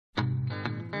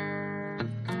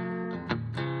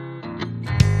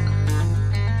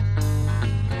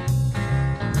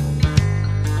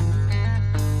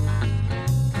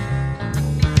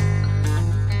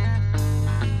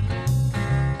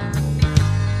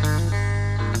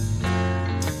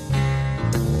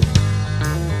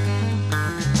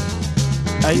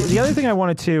The other thing I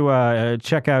wanted to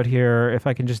check out here, if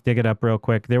I can just dig it up real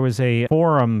quick, there was a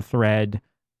forum thread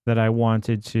that I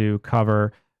wanted to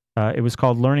cover. It was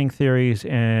called Learning Theories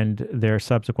and Their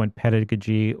Subsequent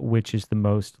Pedagogy, which is the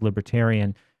most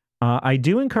libertarian. I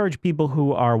do encourage people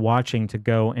who are watching to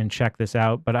go and check this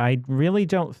out, but I really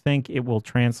don't think it will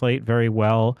translate very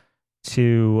well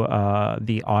to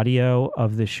the audio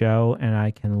of the show, and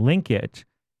I can link it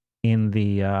in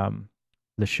the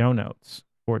show notes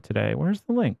for today. Where's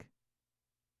the link?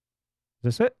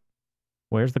 Is this it?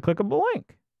 Where's the clickable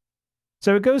link?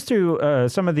 So it goes through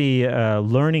some of the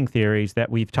learning theories that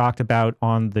we've talked about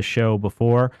on the show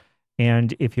before.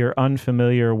 And if you're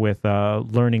unfamiliar with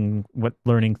what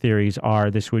learning theories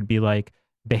are, this would be like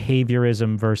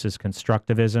behaviorism versus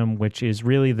constructivism, which is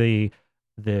really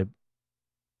the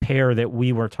pair that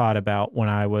we were taught about when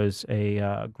I was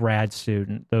a grad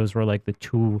student. Those were like the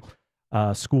two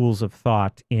schools of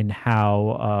thought in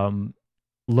how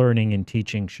learning and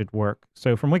teaching should work.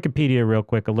 So from Wikipedia, real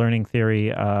quick, a learning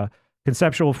theory,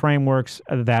 conceptual frameworks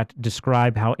that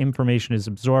describe how information is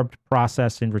absorbed,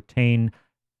 processed, and retained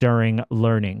during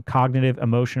learning. Cognitive,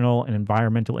 emotional, and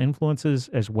environmental influences,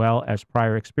 as well as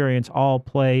prior experience, all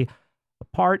play a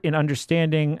part in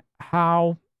understanding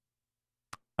how,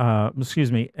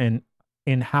 in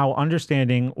how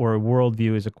understanding or a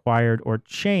worldview is acquired or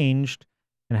changed,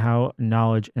 and how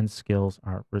knowledge and skills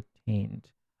are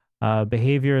retained.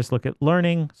 Behaviorists look at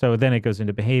learning. So then it goes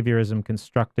into behaviorism,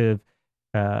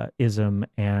 constructivism,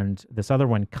 and this other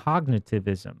one,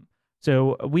 cognitivism.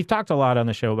 So we've talked a lot on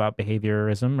the show about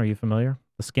behaviorism. Are you familiar?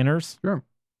 The Skinners? Sure.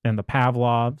 And the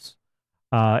Pavlovs.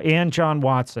 And John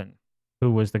Watson,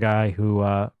 who was the guy who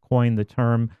coined the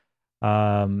term.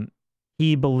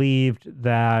 He believed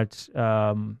that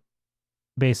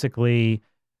basically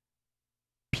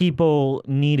people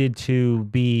needed to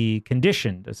be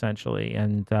conditioned, essentially.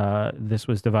 And this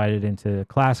was divided into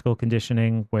classical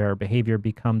conditioning, where behavior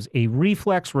becomes a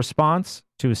reflex response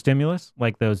to a stimulus,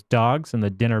 like those dogs and the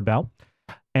dinner bell,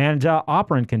 and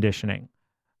operant conditioning,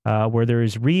 where there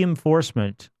is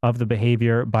reinforcement of the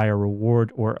behavior by a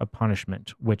reward or a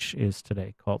punishment, which is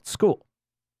today called school.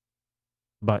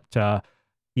 But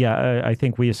yeah, I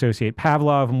think we associate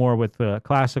Pavlov more with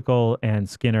classical and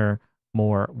Skinner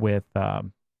more with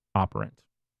operant.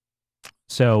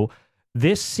 So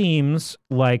this seems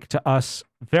like to us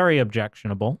very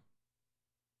objectionable.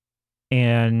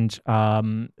 And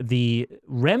the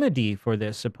remedy for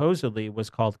this supposedly was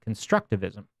called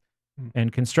constructivism.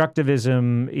 And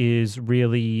constructivism is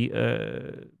really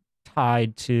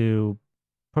tied to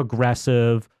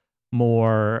progressive,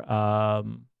 more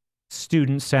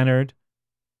student-centered.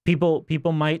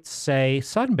 People might say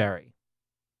Sudbury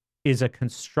is a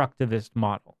constructivist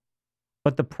model.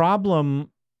 But the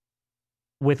problem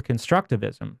with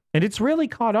constructivism, and it's really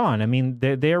caught on. I mean,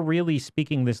 they're really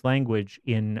speaking this language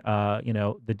in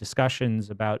the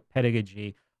discussions about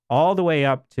pedagogy all the way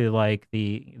up to like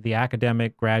the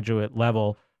academic graduate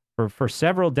level for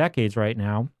several decades right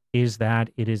now, is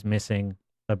that it is missing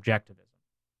objectivism.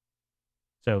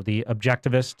 So the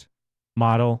objectivist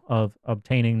model of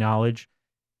obtaining knowledge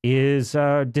is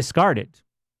discarded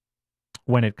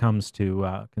when it comes to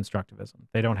constructivism.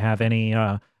 They don't have any,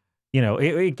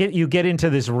 you get into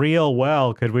this real,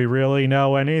 well, could we really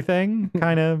know anything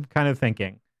kind of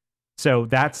thinking. So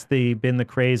that's been the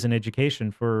craze in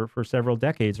education for several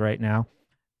decades right now.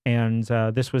 And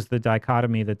this was the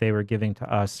dichotomy that they were giving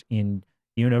to us in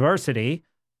university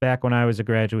back when I was a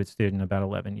graduate student about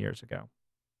 11 years ago.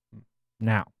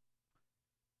 Now,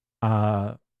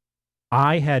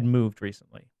 I had moved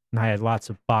recently, and I had lots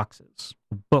of boxes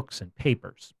of books and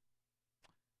papers.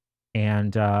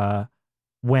 And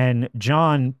when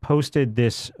John posted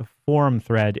this forum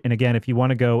thread, and again, if you want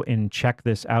to go and check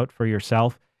this out for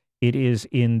yourself, it is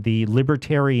in the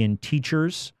Libertarian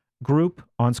Teachers group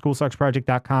on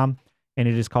SchoolSucksProject.com, and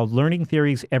it is called Learning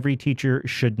Theories Every Teacher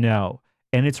Should Know.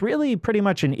 And it's really pretty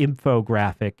much an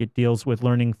infographic. It deals with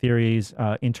learning theories,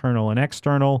 internal and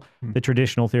external, the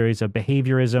traditional theories of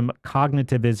behaviorism,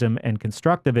 cognitivism, and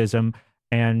constructivism,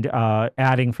 and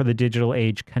adding for the digital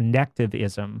age,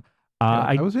 connectivism.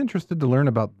 I was interested to learn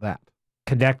about that.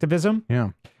 Connectivism?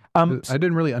 Yeah. I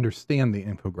didn't really understand the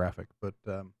infographic, but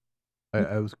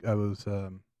I was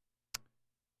a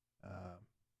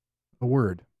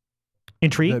word.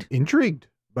 Intrigued? Intrigued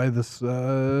by this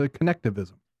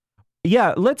connectivism.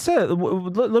 Yeah, let's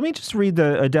let me just read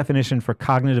the definition for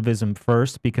cognitivism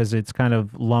first, because it's kind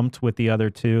of lumped with the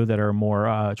other two that are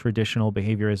more traditional,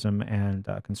 behaviorism and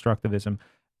constructivism.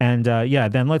 And yeah,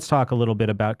 then let's talk a little bit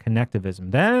about connectivism.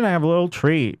 Then I have a little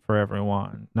treat for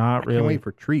everyone. Not really. Can't wait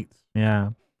for treats. Yeah.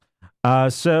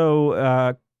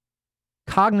 So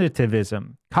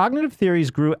Cognitivism. Cognitive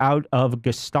theories grew out of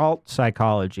Gestalt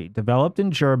psychology, developed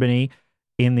in Germany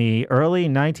in the early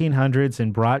 1900s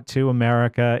and brought to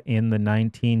America in the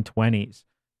 1920s.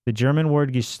 The German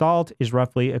word Gestalt is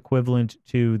roughly equivalent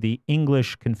to the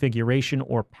English configuration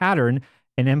or pattern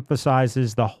and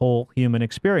emphasizes the whole human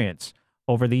experience.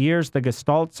 Over the years, the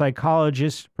Gestalt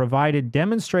psychologists provided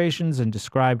demonstrations and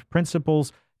described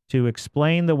principles to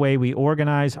explain the way we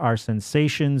organize our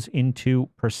sensations into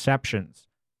perceptions.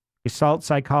 Gestalt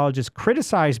psychologists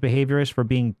criticize behaviorists for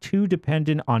being too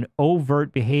dependent on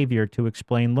overt behavior to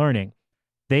explain learning.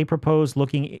 They propose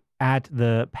looking at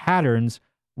the patterns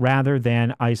rather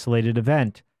than isolated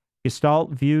event.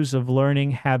 Gestalt views of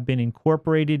learning have been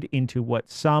incorporated into what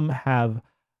some have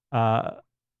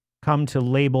come to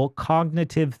label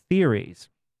cognitive theories.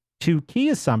 Two key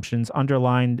assumptions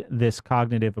underlined this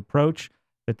cognitive approach: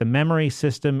 that the memory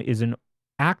system is an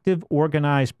active,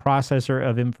 organized processor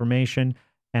of information,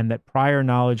 and that prior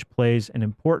knowledge plays an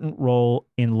important role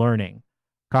in learning.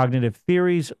 Cognitive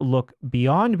theories look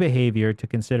beyond behavior to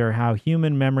consider how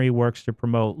human memory works to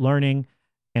promote learning,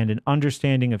 and an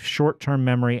understanding of short-term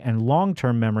memory and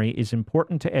long-term memory is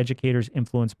important to educators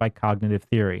influenced by cognitive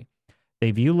theory.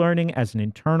 They view learning as an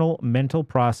internal mental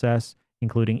process,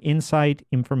 including insight,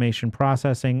 information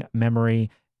processing, memory,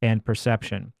 and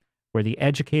perception, where the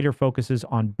educator focuses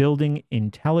on building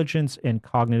intelligence and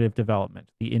cognitive development.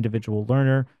 The individual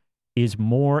learner is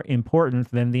more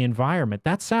important than the environment.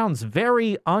 That sounds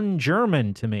very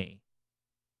un-German to me.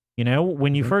 You know,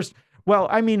 when you first, well,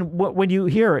 I mean, when you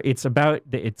hear it's about,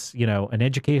 it's, you know, an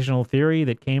educational theory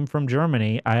that came from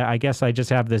Germany, I guess I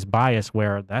just have this bias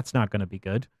where that's not going to be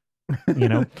good, you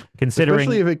know, considering.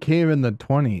 Especially if it came in the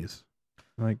 20s.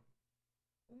 Like,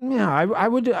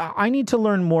 yeah, I need to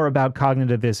learn more about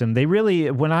cognitivism. They really,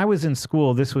 when I was in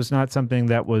school, this was not something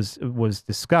that was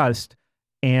discussed.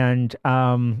 And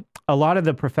a lot of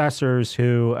the professors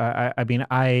who,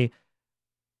 well,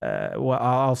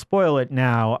 I'll spoil it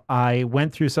now. I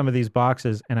went through some of these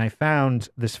boxes and I found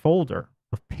this folder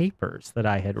of papers that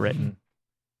I had written.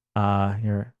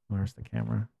 Here, where's the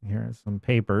camera? Here are some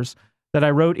papers that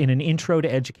I wrote in an intro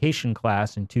to education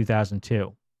class in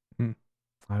 2002.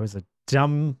 I was a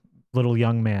dumb little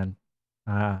young man,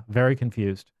 very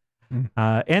confused.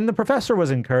 And the professor was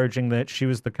encouraging that. She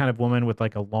was the kind of woman with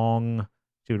like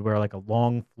she would wear like a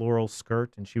long floral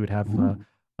skirt, and she would have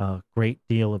a great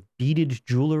deal of beaded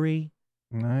jewelry.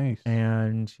 Nice.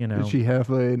 And, you know. Did she have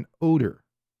an odor?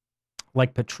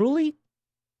 Like patchouli?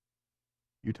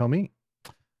 You tell me.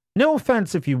 No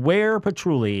offense if you wear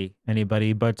patchouli,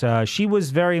 anybody, but she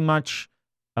was very much...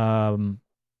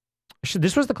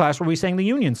 this was the class where we sang the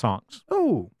Union songs.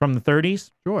 Oh. From the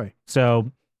 30s. Joy.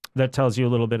 So that tells you a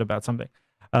little bit about something,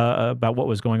 about what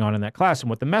was going on in that class and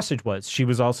what the message was. She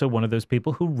was also one of those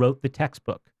people who wrote the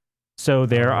textbook. So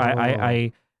there,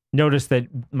 I noticed that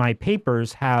my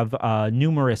papers have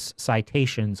numerous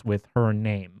citations with her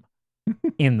name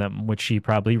in them, which she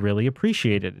probably really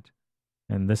appreciated.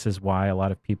 And this is why a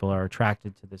lot of people are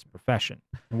attracted to this profession.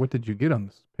 And what did you get on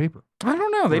this paper? I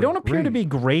don't know. They don't appear to be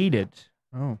graded.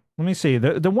 Oh. Let me see.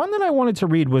 The one that I wanted to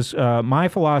read was My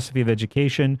Philosophy of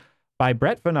Education by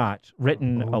Brett Venat,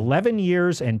 written 11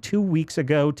 years and 2 weeks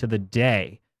ago to the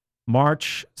day,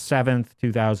 March 7th,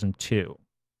 2002.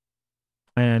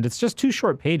 And it's just 2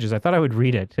 short pages. I thought I would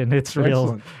read it, and it's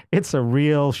real. It's a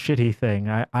real shitty thing.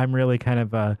 I'm really kind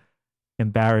of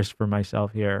embarrassed for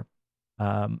myself here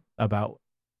about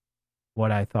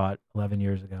what I thought 11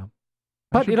 years ago.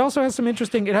 But it also has some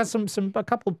interesting. It has a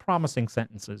couple of promising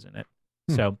sentences in it.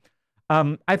 So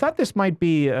I thought this might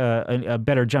be a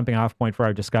better jumping off point for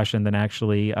our discussion than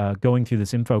actually going through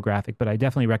this infographic, but I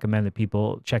definitely recommend that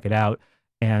people check it out.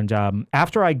 And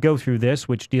after I go through this,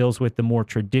 which deals with the more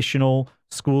traditional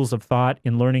schools of thought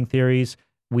in learning theories,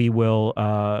 we will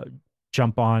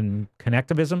jump on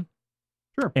connectivism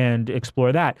and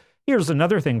explore that. Here's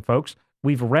another thing, folks.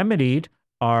 We've remedied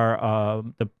our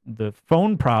the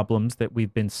phone problems that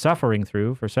we've been suffering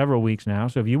through for several weeks now.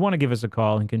 So if you want to give us a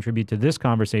call and contribute to this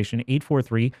conversation,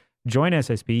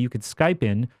 843-JOIN-SSP. You could Skype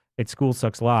in at School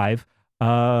Sucks Live.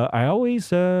 I always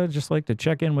just like to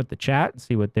check in with the chat and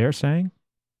see what they're saying.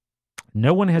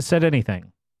 No one has said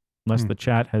anything, unless the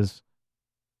chat has...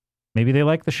 Maybe they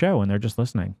like the show and they're just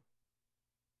listening.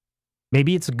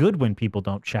 Maybe it's good when people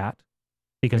don't chat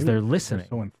because they're listening.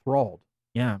 They're so enthralled.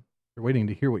 Yeah. They're waiting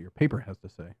to hear what your paper has to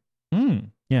say.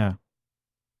 Yeah.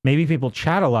 Maybe people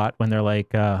chat a lot when they're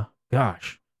like,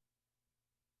 gosh,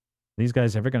 these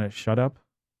guys ever going to shut up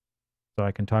so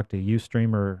I can talk to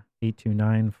Ustreamer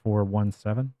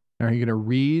 829417? Are you going to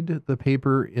read the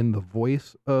paper in the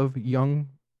voice of young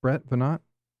Brett Venat?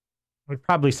 It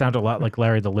probably sound a lot like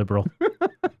Larry the Liberal.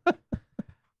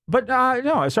 But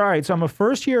no, it's all right. So I'm a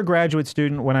first-year graduate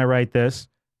student when I write this.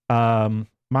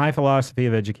 My philosophy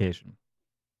of education.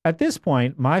 At this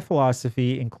point, my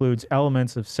philosophy includes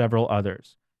elements of several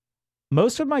others.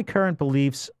 Most of my current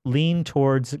beliefs lean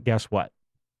towards, guess what?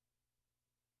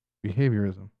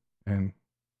 Behaviorism. And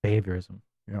behaviorism.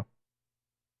 Yeah.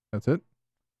 That's it?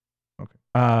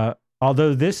 Okay.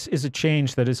 Although this is a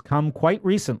change that has come quite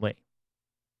recently.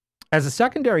 As a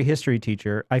secondary history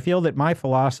teacher, I feel that my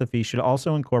philosophy should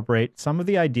also incorporate some of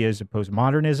the ideas of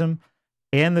postmodernism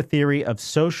and the theory of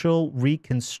social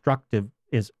reconstructionism.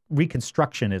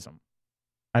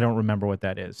 I don't remember what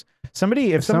that is. If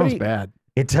somebody sounds bad.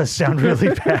 It does sound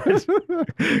really bad.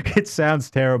 It sounds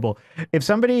terrible. If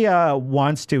somebody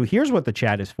wants to, here's what the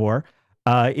chat is for.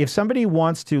 If somebody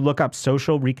wants to look up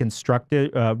social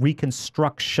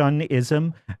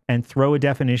reconstructionism and throw a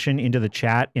definition into the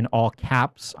chat in all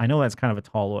caps, I know that's kind of a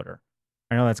tall order.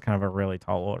 I know that's kind of a really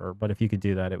tall order, but if you could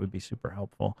do that, it would be super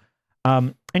helpful.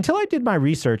 Until I did my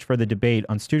research for the debate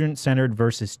on student-centered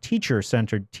versus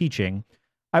teacher-centered teaching,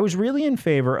 I was really in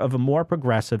favor of a more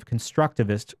progressive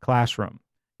constructivist classroom.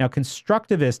 Now,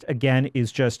 constructivist, again, is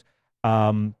just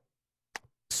often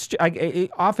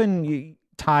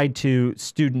tied to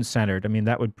student-centered. I mean,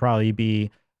 that would probably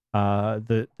be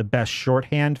the best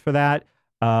shorthand for that.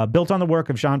 Built on the work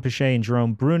of Jean Piaget and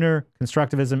Jerome Bruner,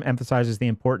 constructivism emphasizes the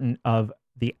importance of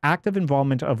the active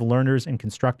involvement of learners in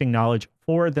constructing knowledge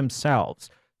for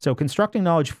themselves. So constructing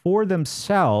knowledge for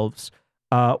themselves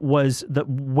was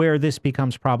where this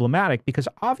becomes problematic, because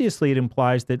obviously it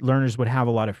implies that learners would have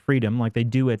a lot of freedom like they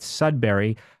do at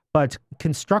Sudbury, but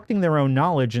constructing their own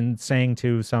knowledge and saying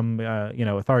to some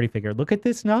authority figure, look at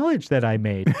this knowledge that I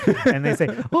made. And they say,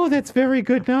 oh, that's very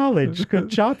good knowledge. Good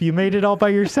job. You made it all by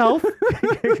yourself.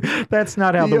 That's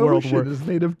not how the world works. The ocean is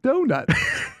made of donuts.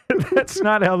 That's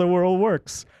not how the world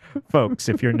works, folks,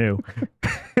 if you're new.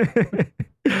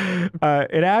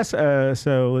 It asks,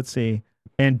 so let's see.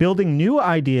 And building new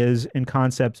ideas and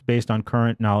concepts based on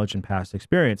current knowledge and past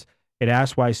experience. It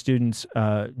asks why students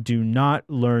do not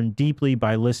learn deeply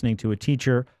by listening to a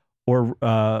teacher or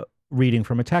reading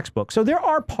from a textbook. So there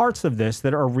are parts of this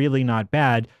that are really not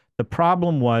bad. The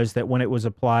problem was that when it was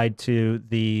applied to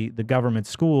the government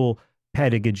school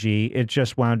pedagogy, it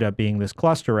just wound up being this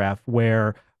cluster F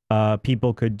where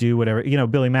people could do whatever. You know,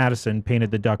 Billy Madison painted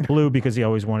the duck blue because he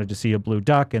always wanted to see a blue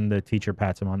duck, and the teacher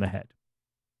pats him on the head.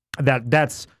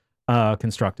 That's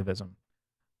constructivism.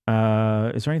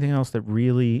 Is there anything else that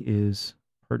really is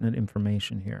pertinent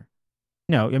information here?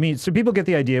 No, I mean, so people get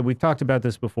the idea. We've talked about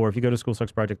this before. If you go to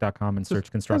schoolsucksproject.com and search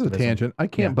constructivism. That's a tangent. I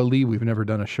can't believe we've never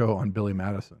done a show on Billy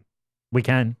Madison. We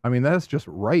can. I mean, that's just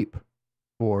ripe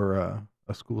for a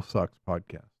School Sucks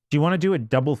podcast. Do you want to do a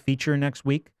double feature next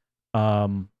week?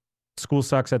 School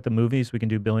Sucks at the movies. We can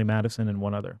do Billy Madison and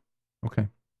one other. Okay.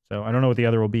 So I don't know what the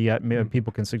other will be yet. Maybe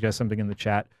people can suggest something in the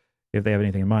chat if they have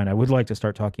anything in mind. I would like to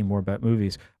start talking more about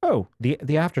movies. Oh,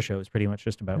 the after show is pretty much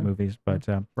just about movies. But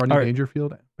Rodney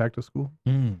Dangerfield, Back to School?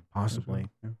 Possibly.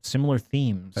 Yeah. Similar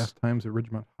themes. Fast Times at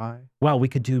Ridgemont High. Well, we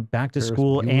could do Back to Ferris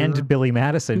School Bueller. and Billy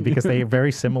Madison because they have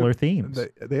very similar themes.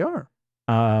 They are.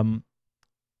 All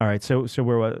right, so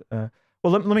we're...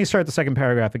 well, let me start the second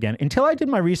paragraph again. Until I did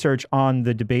my research on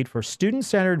the debate for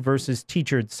student-centered versus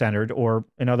teacher-centered, or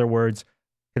in other words,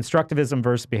 constructivism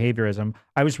versus behaviorism,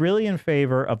 I was really in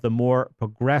favor of the more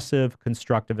progressive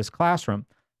constructivist classroom.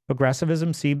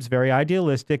 Progressivism seems very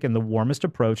idealistic and the warmest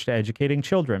approach to educating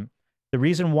children. The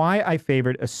reason why I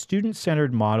favored a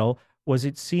student-centered model was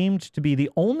it seemed to be the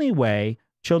only way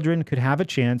children could have a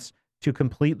chance to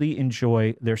completely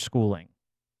enjoy their schooling.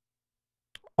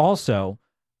 Also,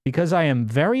 because I am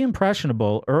very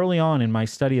impressionable early on in my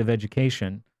study of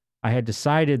education, I had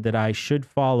decided that I should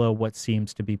follow what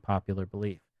seems to be popular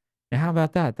belief. Now, how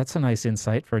about that? That's a nice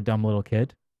insight for a dumb little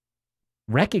kid.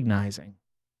 Recognizing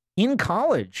in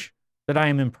college that I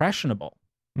am impressionable.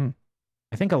 I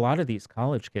think a lot of these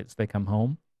college kids, they come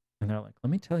home and they're like,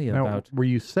 let me tell you about... Were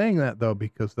you saying that, though,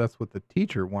 because that's what the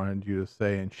teacher wanted you to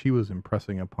say, and she was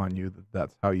impressing upon you that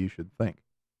that's how you should think?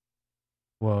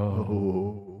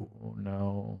 Whoa. Oh,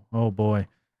 no. Oh, boy.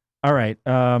 All right.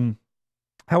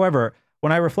 However,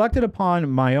 when I reflected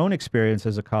upon my own experience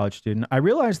as a college student, I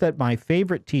realized that my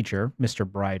favorite teacher, Mr.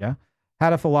 Breida,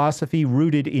 had a philosophy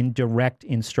rooted in direct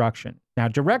instruction. Now,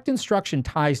 direct instruction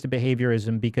ties to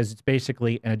behaviorism because it's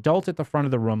basically an adult at the front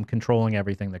of the room controlling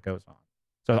everything that goes on.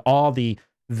 So all the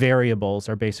variables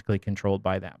are basically controlled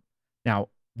by them. Now,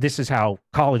 this is how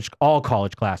all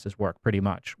college classes work pretty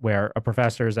much, where a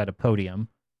professor is at a podium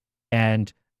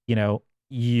and,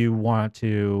 you want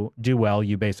to do well,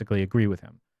 you basically agree with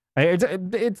him.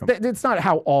 It's not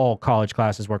how all college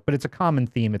classes work, but it's a common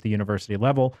theme at the university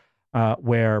level,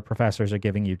 where professors are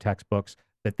giving you textbooks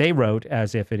that they wrote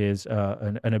as if it is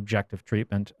an objective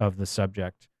treatment of the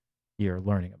subject you're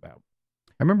learning about.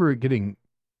 I remember getting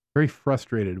very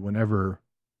frustrated whenever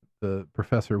the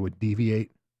professor would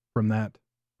deviate from that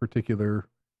particular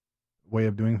way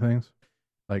of doing things.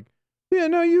 Like, yeah,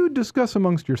 no, you discuss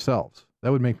amongst yourselves.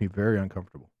 That would make me very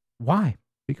uncomfortable. Why?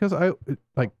 Because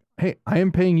hey, I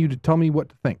am paying you to tell me what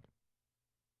to think.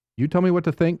 You tell me what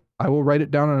to think. I will write it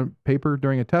down on a paper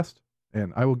during a test,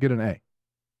 and I will get an A.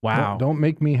 Wow. Don't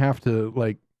make me have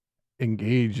to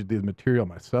engage the material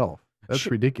myself. That's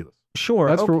ridiculous.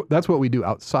 Sure. That's what we do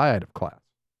outside of class.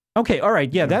 Okay. All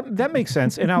right. Yeah, that makes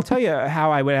sense. And I'll tell you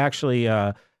how I would actually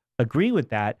agree with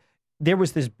that. There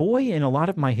was this boy in a lot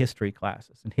of my history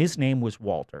classes, and his name was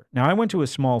Walter. Now, I went to a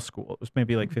small school. It was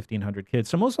maybe like 1,500 kids.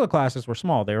 So most of the classes were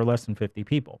small. They were less than 50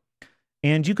 people.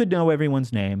 And you could know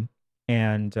everyone's name.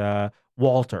 And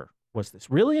Walter was this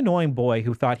really annoying boy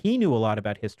who thought he knew a lot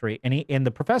about history. And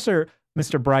the professor,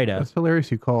 Mr. Breida. That's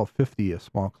hilarious you call 50 a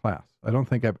small class. I don't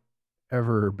think I've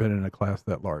ever been in a class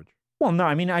that large. Well, no,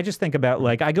 I mean, I just think about,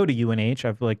 I go to UNH.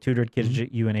 I've tutored kids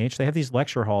at UNH. They have these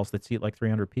lecture halls that seat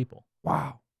 300 people.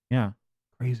 Wow. Yeah.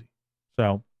 Crazy.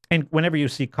 So, and whenever you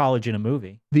see college in a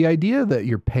movie. The idea that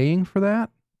you're paying for that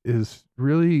is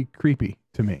really creepy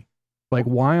to me.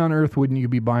 Why on earth wouldn't you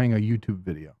be buying a YouTube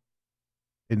video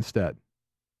instead?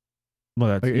 Well,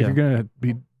 that's, if you're going to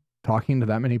be talking to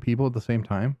that many people at the same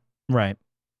time. Right.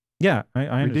 Yeah, I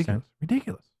understand.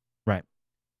 Ridiculous. Right.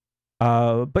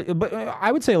 But I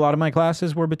would say a lot of my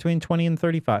classes were between 20 and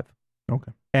 35.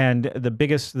 Okay. And the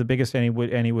biggest any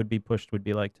would be pushed would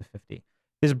be to 50.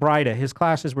 His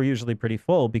classes were usually pretty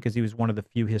full because he was one of the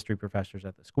few history professors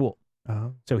at the school.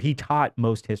 So he taught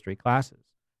most history classes.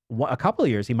 A couple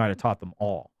of years, he might have taught them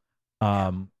all.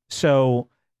 So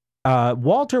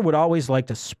Walter would always like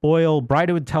to spoil.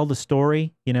 Breida would tell the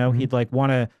story. He'd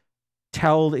want to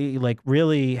tell,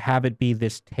 really have it be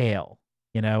this tale,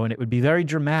 and it would be very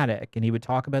dramatic. And he would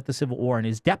talk about the Civil War, and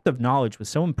his depth of knowledge was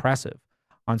so impressive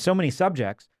on so many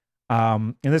subjects.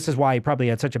 And this is why he probably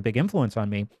had such a big influence on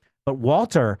me. But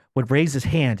Walter would raise his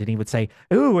hand and he would say,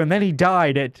 "Ooh," and then he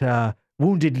died at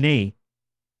Wounded Knee.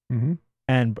 Mm-hmm.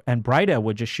 And Breida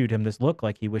would just shoot him this look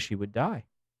like he wished he would die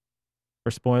for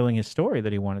spoiling his story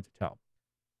that he wanted to tell.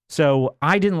 So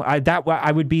I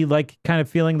would be kind of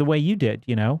feeling the way you did,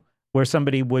 where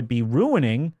somebody would be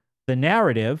ruining the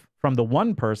narrative from the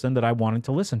one person that I wanted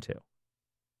to listen to.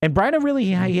 And Breida really,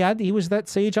 he was that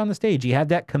sage on the stage. He had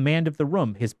that command of the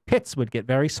room. His pits would get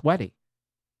very sweaty.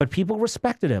 But people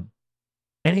respected him,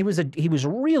 and he was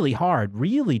really hard,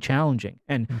 really challenging,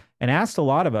 and asked a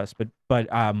lot of us. But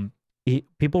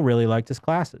people really liked his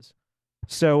classes.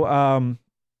 So,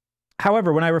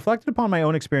 however, when I reflected upon my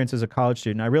own experience as a college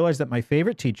student, I realized that my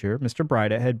favorite teacher, Mr.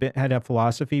 Breida, had a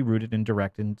philosophy rooted in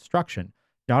direct instruction.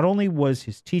 Not only was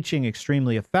his teaching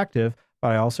extremely effective,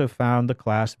 but I also found the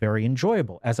class very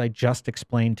enjoyable, as I just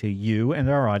explained to you and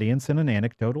our audience in an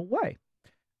anecdotal way.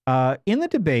 In the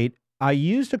debate, I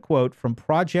used a quote from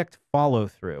Project Follow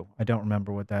Through. I don't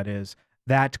remember what that is.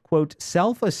 That, quote,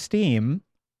 self-esteem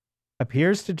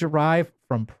appears to derive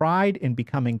from pride in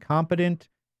becoming competent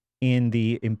in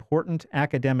the important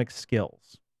academic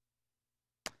skills.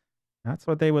 That's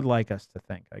what they would like us to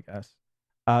think, I guess.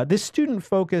 This study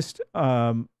focused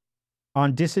on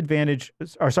disadvantaged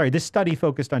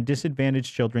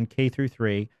children K through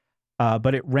 3,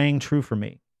 but it rang true for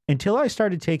me. Until I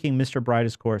started taking Mr.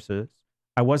 Breida's courses,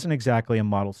 I wasn't exactly a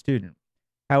model student.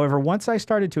 However, once I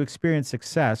started to experience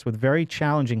success with very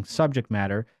challenging subject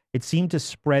matter, it seemed to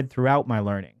spread throughout my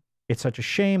learning. It's such a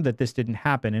shame that this didn't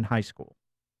happen in high school.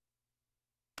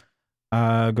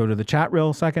 Go to the chat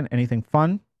real second. Anything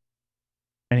fun?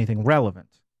 Anything relevant?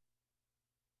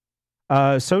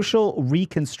 Social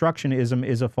reconstructionism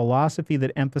is a philosophy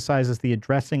that emphasizes the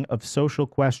addressing of social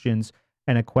questions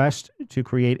and a quest to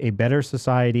create a better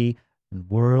society and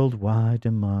worldwide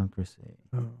democracy.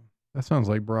 Oh, that sounds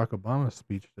like Barack Obama's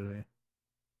speech today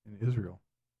in Israel.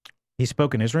 He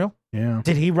spoke in Israel? Yeah.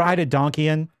 Did he ride a donkey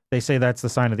in? They say that's the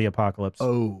sign of the apocalypse.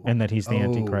 Oh. And that he's the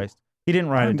Antichrist. He didn't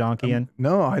ride a donkey in?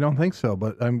 No, I don't think so,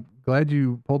 but I'm glad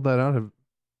you pulled that out of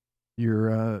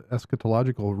your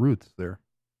eschatological roots there.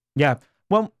 Yeah.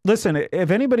 Well, listen,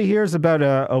 if anybody hears about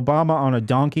Obama on a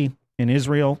donkey in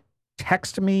Israel,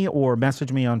 text me or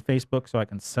message me on Facebook so I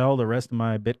can sell the rest of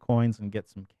my Bitcoins and get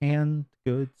some canned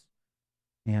goods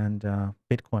and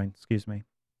Bitcoin, excuse me.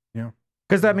 Yeah.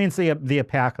 Because that means the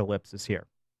apocalypse is here.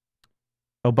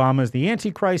 Obama is the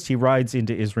Antichrist. He rides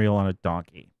into Israel on a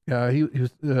donkey. Yeah, he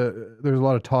was. There's a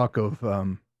lot of talk of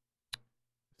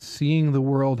seeing the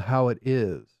world how it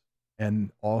is,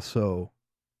 and also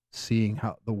seeing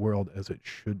how the world as it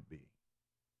should be.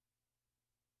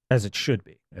 As it should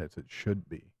be. As it should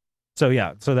be. So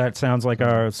yeah, so that sounds like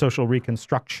our social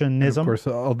reconstructionism. And of course,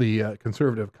 all the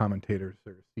conservative commentators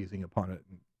are seizing upon it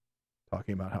and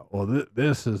talking about how, well,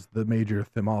 this is the major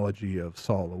themology of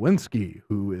Saul Lewinsky,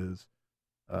 who is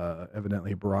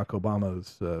evidently Barack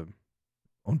Obama's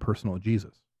own personal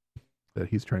Jesus that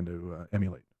he's trying to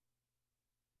emulate.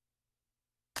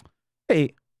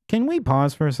 Hey, can we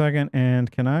pause for a second, and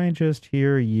can I just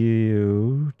hear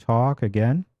you talk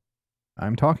again?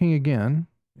 I'm talking again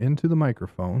into the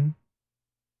microphone,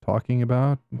 talking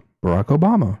about Barack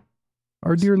Obama,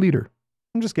 our dear leader.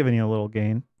 I'm just giving you a little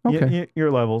gain. Okay.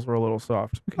 Your levels were a little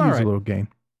soft. We can use a little gain.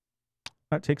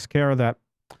 That takes care of that.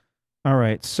 All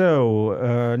right,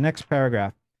 so next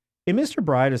paragraph. In Mr.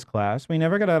 Breida's class, we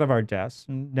never got out of our desks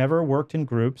and never worked in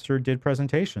groups or did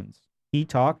presentations. He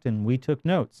talked and we took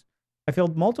notes. I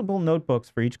filled multiple notebooks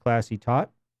for each class he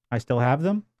taught. I still have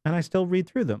them, and I still read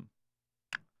through them.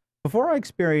 Before I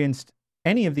experienced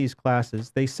any of these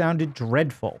classes, they sounded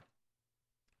dreadful.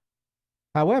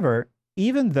 However,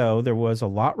 even though there was a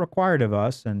lot required of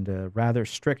us and a rather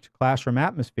strict classroom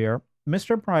atmosphere,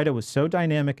 Mr. Breida was so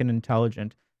dynamic and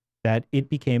intelligent that it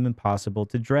became impossible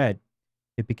to dread.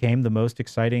 It became the most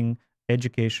exciting and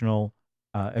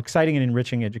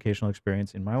enriching educational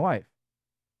experience in my life.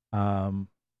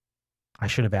 I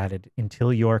should have added,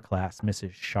 until your class,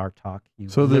 Mrs. Shartok, you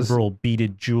liberal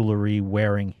beaded jewelry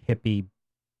wearing hippie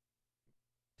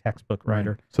textbook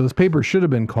writer. Right. So this paper should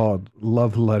have been called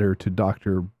Love Letter to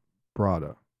Dr.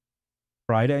 Breida.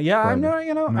 Breida? Yeah,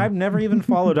 I've never even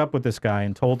followed up with this guy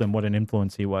and told him what an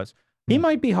influence he was. He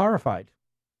might be horrified.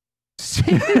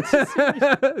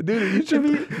 Dude,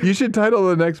 you should title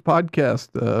the next podcast,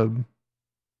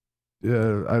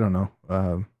 I don't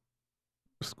know,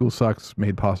 School Sucks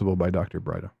Made Possible by Dr.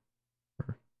 Breida.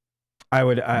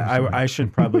 I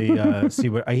should probably see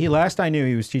what last I knew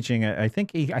he was teaching. I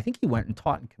think he went and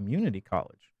taught in community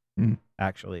college.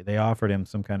 Actually, they offered him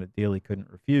some kind of deal he couldn't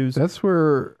refuse. That's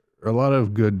where a lot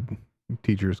of good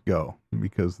teachers go,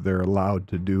 because they're allowed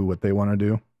to do what they want to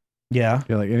do. Yeah.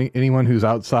 Like anyone who's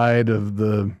outside of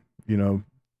the,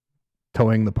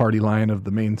 towing the party line of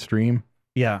the mainstream.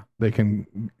 Yeah. They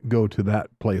can go to that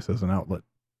place as an outlet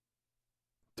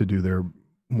to do their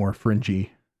more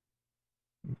fringy,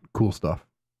 cool stuff.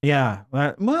 Yeah.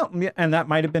 And that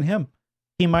might have been him.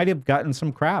 He might have gotten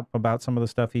some crap about some of the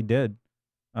stuff he did,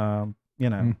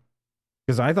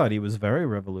 because I thought he was very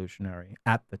revolutionary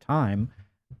at the time.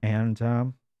 And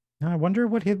I wonder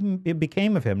what it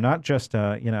became of him, not just,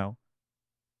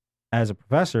 as a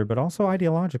professor, but also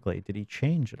ideologically. Did he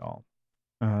change at all?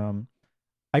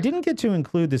 I didn't get to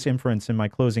include this inference in my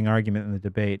closing argument in the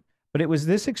debate, but it was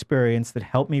this experience that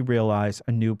helped me realize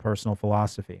a new personal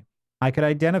philosophy. I could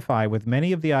identify with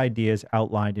many of the ideas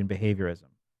outlined in behaviorism.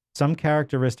 Some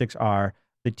characteristics are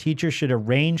the teacher should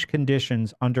arrange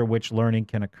conditions under which learning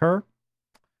can occur,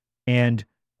 and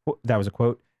that was a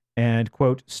quote, and,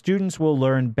 quote, students will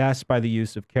learn best by the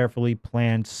use of carefully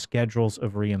planned schedules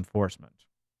of reinforcement,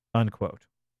 unquote.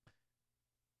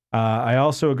 I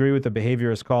also agree with the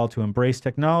behaviorist call to embrace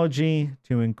technology,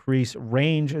 to increase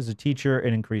range as a teacher,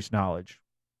 and increase knowledge.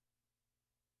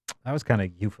 That was kind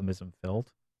of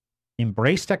euphemism-filled.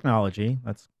 Embrace technology,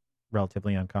 that's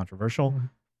relatively uncontroversial.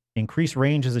 Increase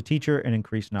range as a teacher, and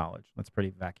increase knowledge. That's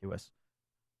pretty vacuous.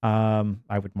 I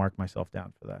would mark myself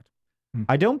down for that.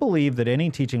 I don't believe that any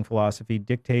teaching philosophy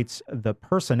dictates the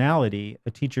personality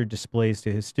a teacher displays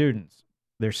to his students.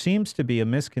 There seems to be a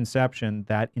misconception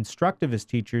that instructivist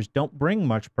teachers don't bring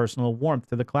much personal warmth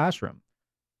to the classroom.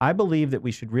 I believe that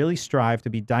we should really strive to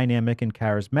be dynamic and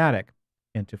charismatic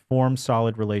and to form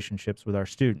solid relationships with our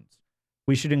students.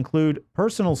 We should include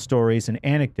personal stories and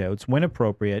anecdotes when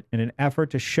appropriate in an effort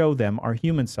to show them our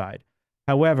human side.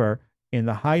 However, in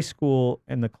the high school,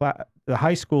 the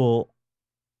high school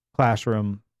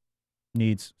classroom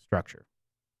needs structure.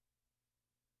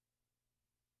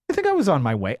 I think I was on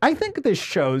my way. I think this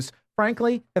shows,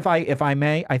 frankly, if I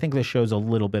may, I think this shows a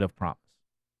little bit of promise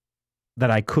that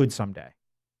I could someday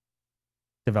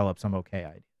develop some okay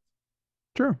ideas.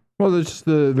 Sure. Well, it's just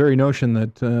the very notion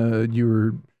that you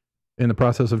were in the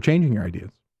process of changing your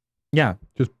ideas. Yeah.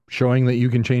 Just showing that you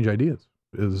can change ideas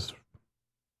is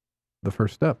the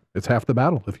first step. It's half the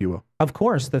battle, if you will. Of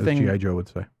course, the thing G.I. Joe would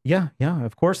say. Yeah.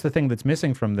 Of course, the thing that's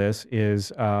missing from this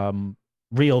is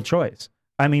real choice.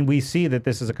 I mean, we see that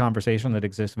this is a conversation that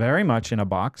exists very much in a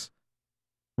box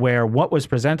where what was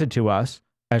presented to us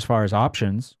as far as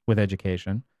options with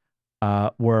education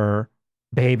were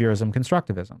behaviorism,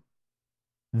 constructivism.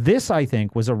 This, I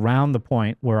think, was around the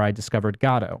point where I discovered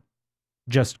Gatto,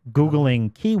 just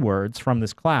Googling keywords from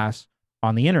this class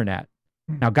on the internet.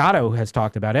 Now, Gatto has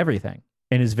talked about everything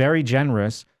and is very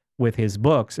generous with his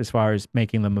books as far as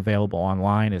making them available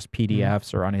online as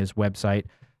PDFs or on his website.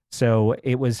 So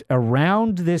it was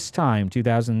around this time,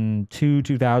 2002,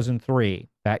 2003,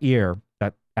 that year,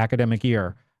 that academic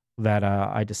year, that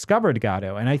I discovered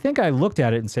Gatto. And I think I looked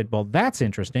at it and said, well, that's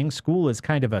interesting. School is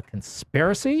kind of a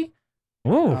conspiracy.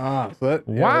 Ooh, so that,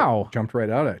 wow. that jumped right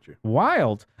out at you.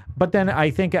 Wild. But then I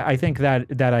think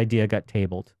that idea got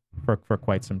tabled for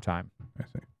quite some time. I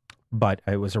see. But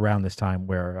it was around this time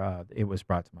where it was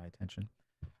brought to my attention.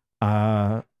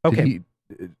 Okay.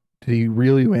 Did he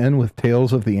reel you in with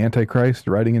tales of the Antichrist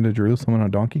riding into Jerusalem on a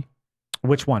donkey?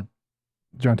 Which one?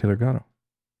 John Taylor Gatto.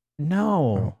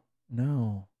 No.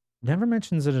 Never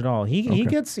mentions it at all. He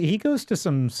goes to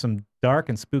some dark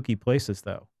and spooky places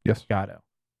though. Yes. Gatto.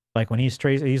 Like when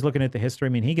he's looking at the history, I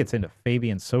mean, he gets into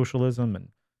Fabian socialism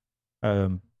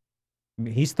and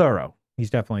he's thorough. He's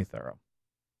definitely thorough.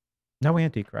 No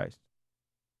Antichrist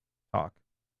talk.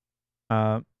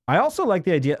 I also like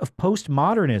the idea of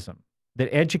postmodernism,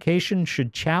 that education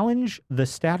should challenge the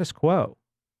status quo.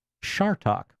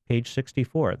 Shartok, page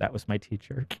 64. That was my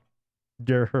teacher.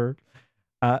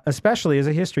 Especially as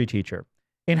a history teacher.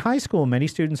 In high school, many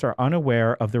students are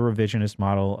unaware of the revisionist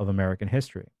model of American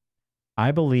history.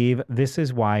 I believe this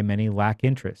is why many lack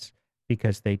interest,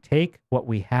 because they take what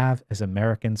we have as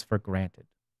Americans for granted.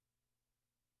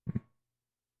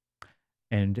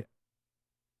 And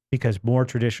because more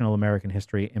traditional American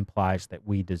history implies that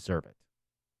we deserve it.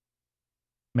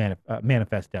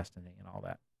 Manifest destiny and all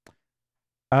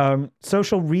that.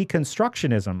 Social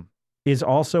reconstructionism is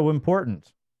also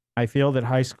important. I feel that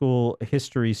high school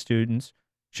history students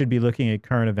should be looking at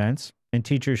current events and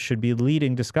teachers should be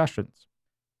leading discussions.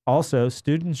 Also,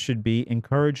 students should be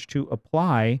encouraged to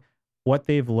apply what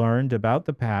they've learned about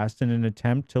the past in an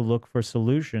attempt to look for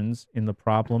solutions in the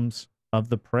problems of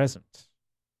the present.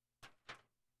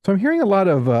 So I'm hearing a lot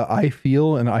of I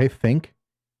feel and I think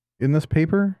in this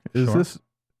paper. Is Sure.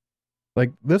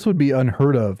 this would be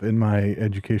unheard of in my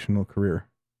educational career?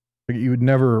 Like, you would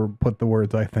never put the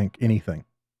words I think anything.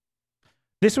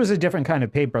 This was a different kind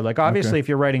of paper. Like, obviously, if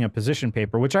you're writing a position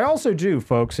paper, which I also do,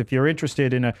 folks, if you're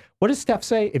interested in what does Steph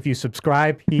say? If you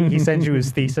subscribe, he sends you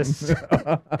his thesis.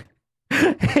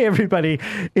 Hey, everybody,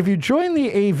 if you join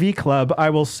the AV Club, I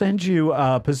will send you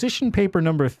position paper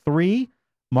number 3,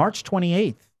 March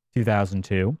 28th,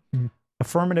 2002,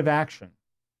 affirmative action.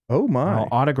 Oh, my. I'll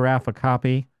autograph a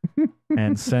copy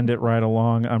and send it right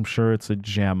along. I'm sure it's a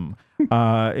gem.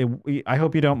 I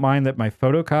hope you don't mind that my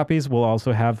photocopies will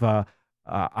also have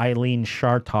Eileen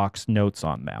Shartok's notes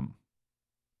on them.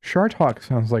 Shartok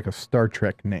sounds like a Star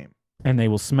Trek name. And they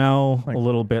will smell a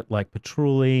little bit like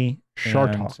patchouli.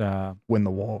 Shartok, and, when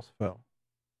the walls fell.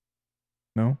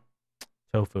 No?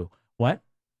 Tofu. What?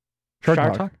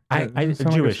 Shartok? It's Sound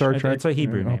like a Jewish. Star Trek? It's a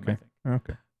Hebrew name, Okay. I think.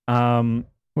 Okay.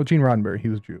 Well, Gene Roddenberry, he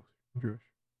was Jewish.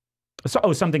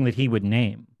 So, something that he would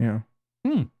name. Yeah.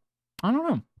 I don't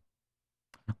know.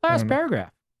 Last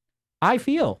paragraph. I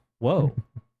feel. Whoa.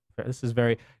 This is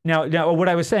very... Now, what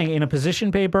I was saying, in a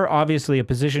position paper, obviously a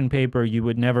position paper, you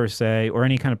would never say, or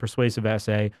any kind of persuasive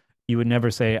essay, you would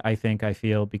never say, I think, I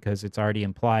feel, because it's already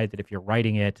implied that if you're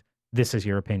writing it, this is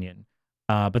your opinion.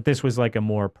 But this was like a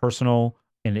more personal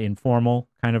and informal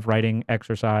kind of writing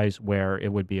exercise where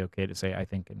it would be okay to say, I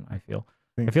think and I feel.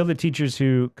 I feel that teachers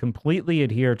who completely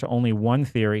adhere to only one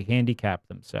theory handicap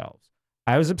themselves.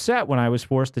 I was upset when I was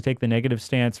forced to take the negative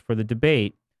stance for the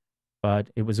debate, but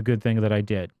it was a good thing that I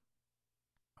did.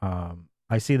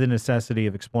 I see the necessity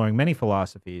of exploring many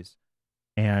philosophies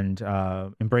and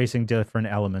embracing different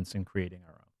elements and creating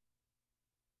our own.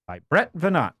 By Brett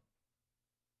Venant.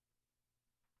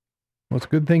 Well, it's a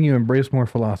good thing you embrace more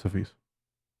philosophies.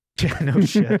 Yeah, no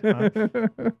shit.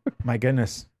 My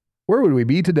goodness. Where would we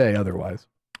be today otherwise?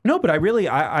 No, but I really,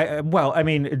 well, I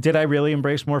mean, did I really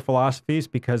embrace more philosophies?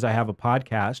 Because I have a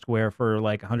podcast where for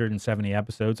like 170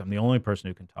 episodes, I'm the only person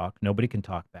who can talk. Nobody can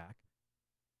talk back.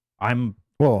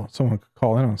 Well, someone could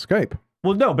call in on Skype.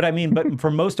 Well, no, but I mean, but for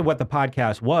most of what the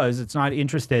podcast was, it's not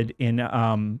interested in,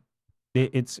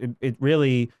 it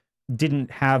really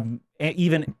didn't have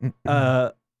even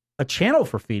a channel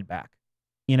for feedback.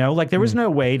 You know, like there was no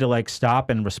way to like stop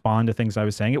and respond to things I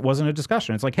was saying. It wasn't a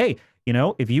discussion. It's like, hey, you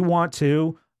know, if you want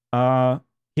to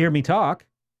hear me talk,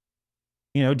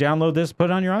 you know, download this, put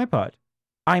it on your iPod.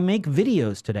 I make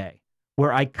videos today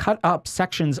where I cut up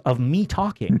sections of me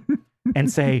talking and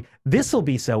say, this will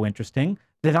be so interesting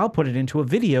that I'll put it into a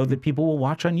video that people will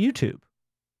watch on YouTube.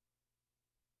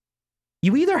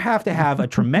 You either have to have a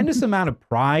tremendous amount of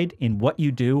pride in what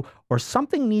you do, or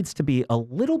something needs to be a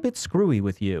little bit screwy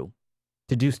with you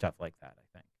to do stuff like that, I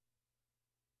think.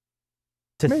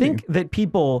 To Maybe. think that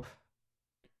people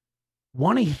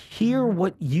want to hear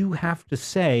what you have to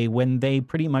say when they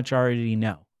pretty much already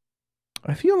know.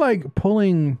 I feel like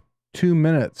pulling 2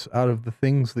 minutes out of the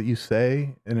things that you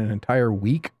say in an entire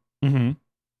week. Mm-hmm.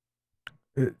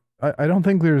 I don't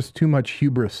think there's too much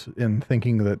hubris in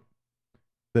thinking that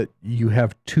you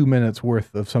have 2 minutes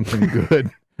worth of something good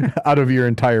out of your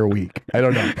entire week. I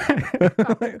don't know.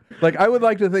 Like, I would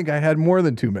like to think I had more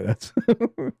than 2 minutes.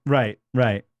 Right.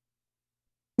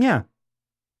 Yeah.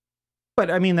 But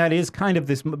I mean, that is kind of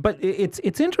this, but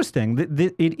it's interesting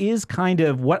that it is kind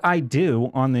of what I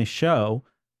do on this show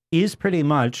is pretty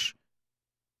much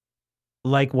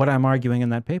like what I'm arguing in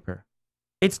that paper.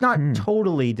 It's not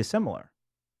totally dissimilar.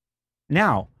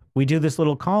 Now, we do this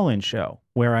little call-in show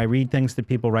where I read things that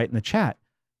people write in the chat.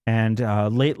 And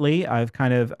lately, I've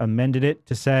kind of amended it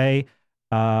to say,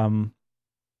 I'm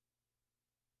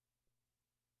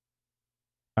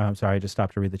sorry, I just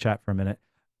stopped to read the chat for a minute.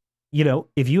 You know,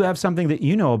 if you have something that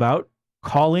you know about,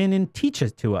 call in and teach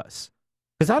it to us.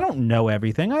 Because I don't know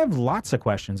everything. I have lots of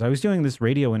questions. I was doing this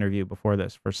radio interview before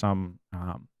this for some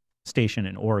station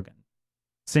in Oregon.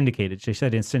 Syndicated. She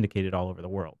said it's syndicated all over the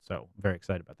world. So I'm very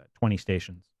excited about that. 20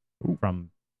 stations from,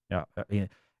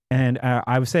 and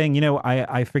I was saying, you know,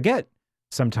 I forget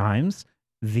sometimes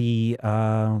the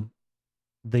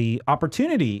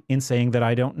opportunity in saying that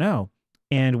I don't know.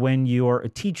 And when you're a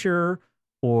teacher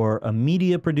or a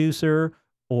media producer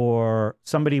or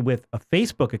somebody with a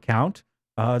Facebook account,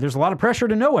 there's a lot of pressure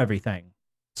to know everything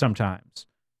sometimes.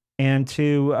 And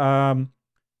to,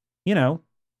 you know,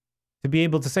 to be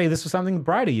able to say this was something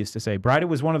Bryda used to say. Bryda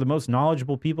was one of the most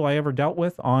knowledgeable people I ever dealt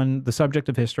with on the subject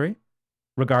of history,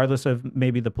 regardless of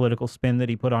maybe the political spin that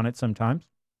he put on it sometimes.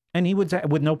 And he would say,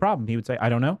 with no problem, he would say, I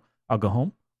don't know. I'll go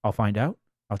home. I'll find out.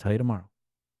 I'll tell you tomorrow.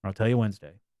 Or I'll tell you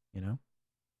Wednesday, you know?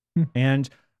 And,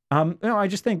 you know, I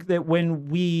just think that when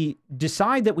we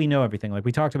decide that we know everything, like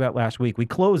we talked about last week, we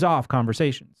close off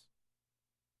conversations.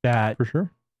 That, for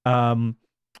sure.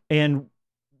 And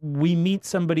we meet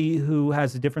somebody who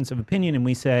has a difference of opinion and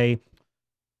we say,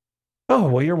 oh,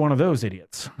 well, you're one of those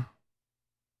idiots.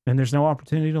 And there's no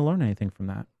opportunity to learn anything from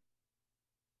that.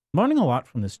 I'm learning a lot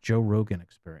from this Joe Rogan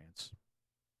experience.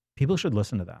 People should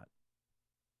listen to that.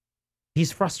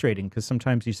 He's frustrating because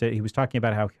sometimes he was talking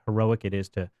about how heroic it is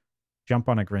to jump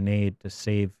on a grenade to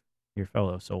save your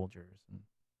fellow soldiers.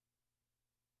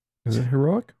 Is it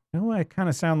heroic? You know, I kind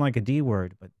of sound like a D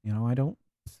word, but, you know, I don't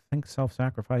think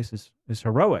self-sacrifice is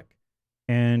heroic.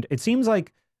 And it seems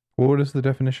like... Well, what is the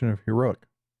definition of heroic?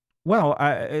 Well,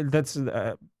 I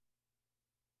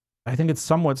think it's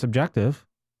somewhat subjective,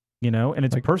 you know, and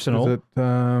it's like, personal. Is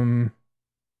it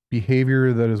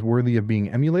behavior that is worthy of being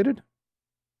emulated?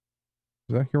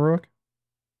 Is that heroic?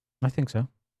 I think so.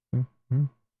 Mm-hmm.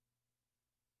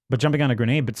 But jumping on a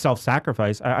grenade, but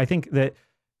self-sacrifice, I think that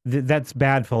that's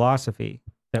bad philosophy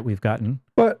that we've gotten.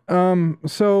 But,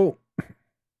 so...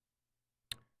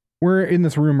 We're in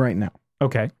this room right now.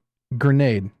 Okay.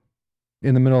 Grenade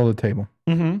in the middle of the table.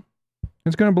 Mm-hmm.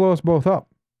 It's going to blow us both up.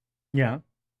 Yeah.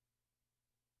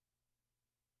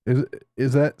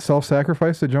 Is that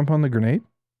self-sacrifice to jump on the grenade?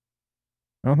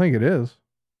 I don't think it is.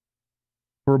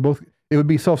 We're both. It would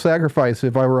be self-sacrifice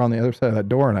if I were on the other side of that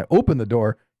door and I opened the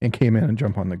door and came in and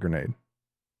jumped on the grenade.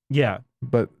 Yeah.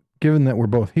 But given that we're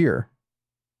both here,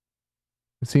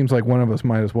 it seems like one of us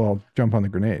might as well jump on the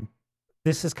grenade.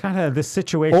 This is kind of the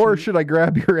situation. Or should I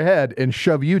grab your head and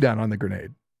shove you down on the grenade?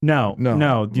 No,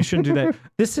 you shouldn't do that.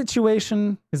 This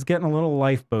situation is getting a little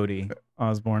lifeboaty,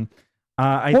 Osborne.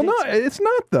 No, it's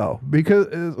not though, because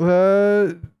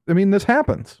I mean, this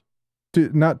happens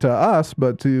not to us,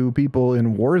 but to people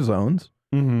in war zones.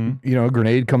 Mm-hmm. You know, a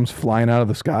grenade comes flying out of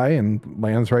the sky and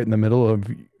lands right in the middle of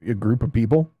a group of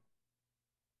people.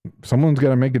 Someone's got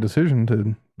to make a decision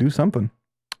to do something.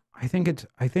 I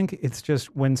think it's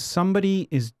just when somebody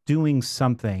is doing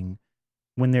something,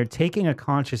 when they're taking a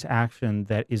conscious action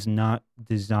that is not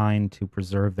designed to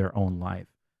preserve their own life,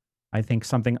 I think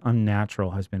something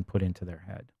unnatural has been put into their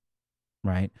head.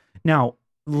 Right? Now,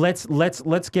 let's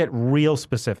get real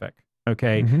specific.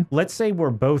 Okay? Mm-hmm. Let's say we're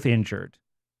both injured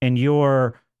and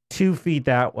you're 2 feet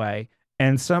that way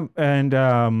and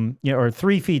or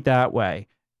 3 feet that way,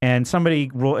 and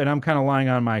and I'm kind of lying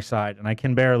on my side and I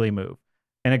can barely move.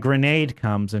 And a grenade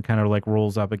comes and kind of like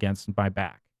rolls up against my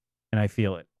back. And I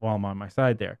feel it while I'm on my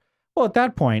side there. Well, at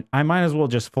that point, I might as well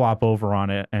just flop over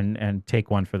on it and take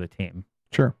one for the team.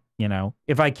 Sure. You know,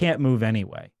 if I can't move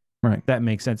anyway. Right. That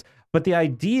makes sense. But the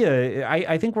idea,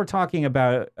 I think we're talking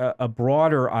about a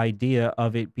broader idea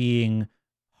of it being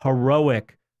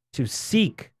heroic to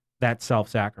seek that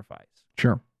self-sacrifice.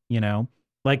 Sure. You know,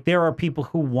 like there are people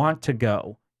who want to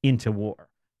go into war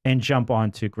and jump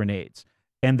onto grenades,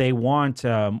 and they want,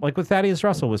 like what Thaddeus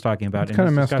Russell was talking about. It's kind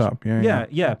of messed up.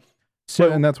 Yeah.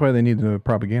 So, and that's why they need the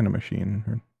propaganda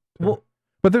machine. Well,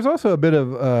 but there's also a bit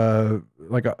of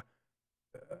like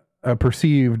a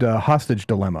perceived hostage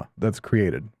dilemma that's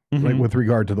created, like with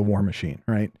regard to the war machine,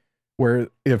 right? Where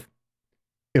if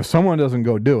someone doesn't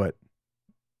go do it,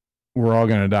 we're all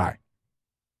going to die.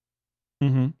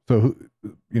 So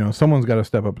someone's got to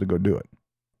step up to go do it.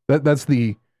 That's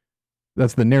the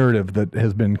narrative that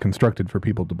has been constructed for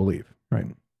people to believe, right?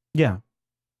 Yeah.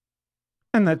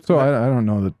 And that's so I don't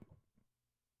know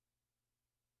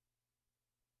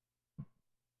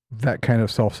that kind of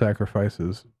self-sacrifice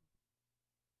is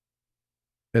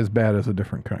as bad as a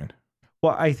different kind.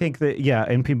 Well, I think that, yeah,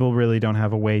 and people really don't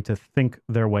have a way to think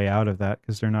their way out of that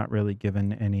because they're not really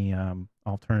given any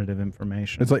alternative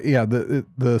information. It's like, yeah,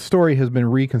 the story has been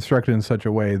reconstructed in such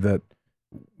a way that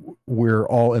we're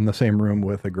all in the same room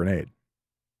with a grenade.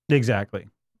 Exactly,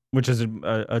 which is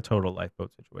a total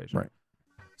lifeboat situation. Right.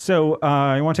 So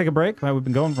you want to take a break? We've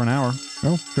been going for an hour.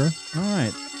 Oh, sure. All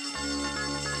right.